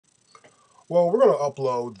Well, we're going to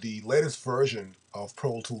upload the latest version of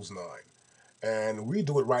Pro Tools 9, and we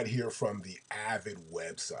do it right here from the Avid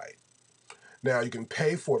website. Now, you can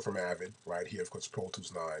pay for it from Avid right here, of course, Pro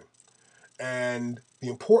Tools 9. And the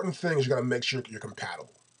important thing is you got to make sure you're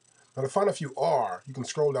compatible. Now, to find out if you are, you can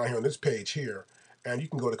scroll down here on this page here, and you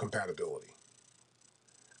can go to compatibility.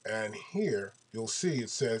 And here, you'll see it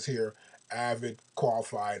says here, Avid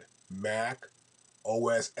qualified Mac,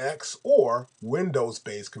 OS X, or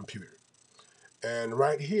Windows-based computer. And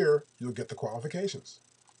right here, you'll get the qualifications.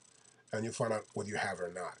 And you'll find out whether you have it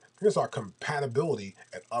or not. Here's our compatibility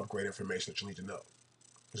and upgrade information that you need to know,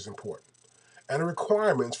 which is important. And the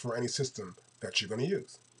requirements for any system that you're going to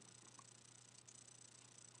use.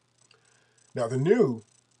 Now, the new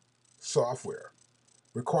software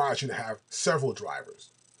requires you to have several drivers.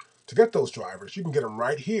 To get those drivers, you can get them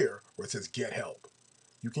right here where it says Get Help.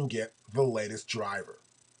 You can get the latest driver.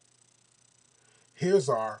 Here's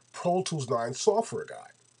our Pro Tools 9 software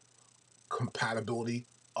guide. Compatibility,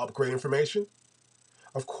 upgrade information,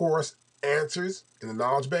 of course, answers in the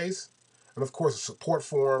knowledge base, and of course, a support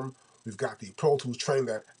forum. We've got the Pro Tools training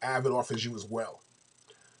that Avid offers you as well.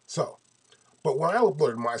 So, but when I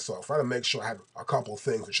uploaded my software, I had to make sure I had a couple of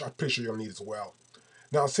things, which I'm pretty sure you'll need as well.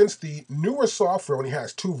 Now, since the newer software only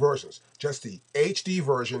has two versions, just the HD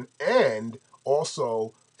version and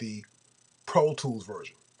also the Pro Tools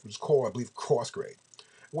version, which is called, I believe, Crossgrade.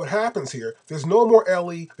 What happens here, there's no more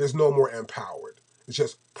LE, there's no more Empowered. It's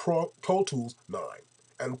just Pro Tools 9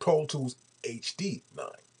 and Pro Tools HD 9.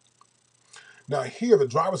 Now here, the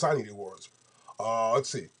drivers I needed was, let's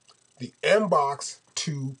see, the MBox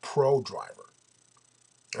 2 Pro driver.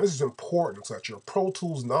 And this is important so that your Pro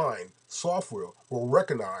Tools 9 software will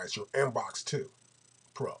recognize your MBox 2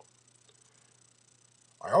 Pro.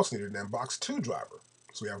 I also needed an MBox 2 driver,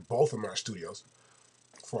 so we have both of them in our studios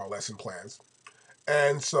for our lesson plans.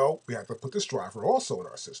 And so we have to put this driver also in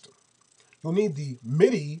our system. You'll need the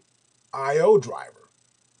MIDI I/O driver.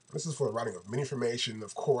 This is for the writing of MIDI information,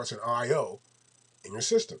 of course, and I/O in your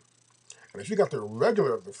system. And if you got the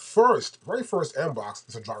regular, the very first MBox,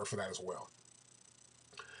 there's a driver for that as well.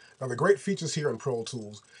 Now, the great features here in Pro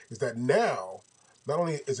Tools is that now, not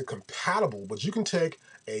only is it compatible, but you can take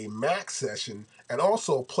a Mac session and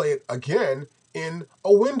also play it again in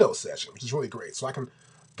a Windows session, which is really great. So I can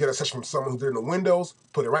get a session from someone who did it in the Windows,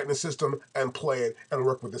 put it right in the system, and play it and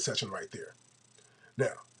work with the session right there.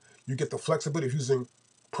 Now, you get the flexibility of using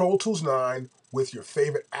Pro Tools 9 with your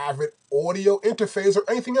favorite Avid audio interface or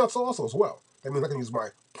anything else also as well. That means I can use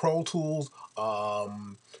my Pro Tools,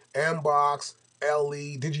 MBox,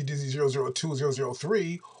 LE, DVDs-Lesson1,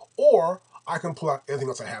 003, or I can pull out anything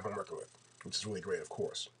else I have I'm working with, which is really great, of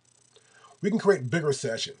course. We can create bigger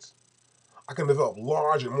sessions. I can develop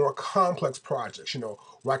large and more complex projects,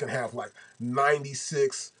 where I can have like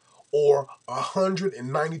 96 or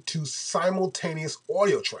 192 simultaneous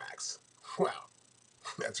audio tracks. Wow,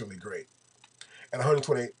 that's really great. And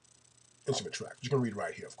 128 instrument tracks. You can read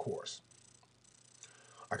right here, of course.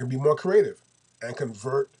 I can be more creative and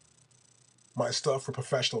convert my stuff for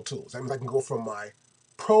professional tools. That means I can go from my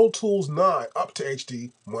Pro Tools 9 up to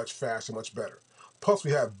HD much faster, much better. Plus,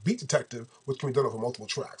 we have Beat Detective, which can be done over multiple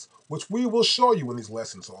tracks, which we will show you in these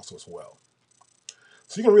lessons also as well.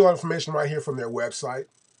 So you can read all information right here from their website,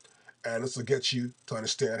 and this will get you to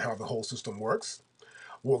understand how the whole system works.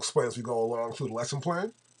 We'll explain as we go along through the lesson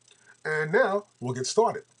plan. And now, we'll get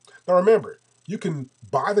started. Now remember, you can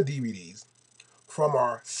buy the DVDs from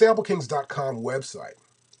our SampleKings.com website,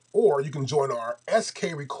 or you can join our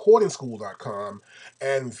skrecordingschool.com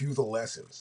and view the lessons.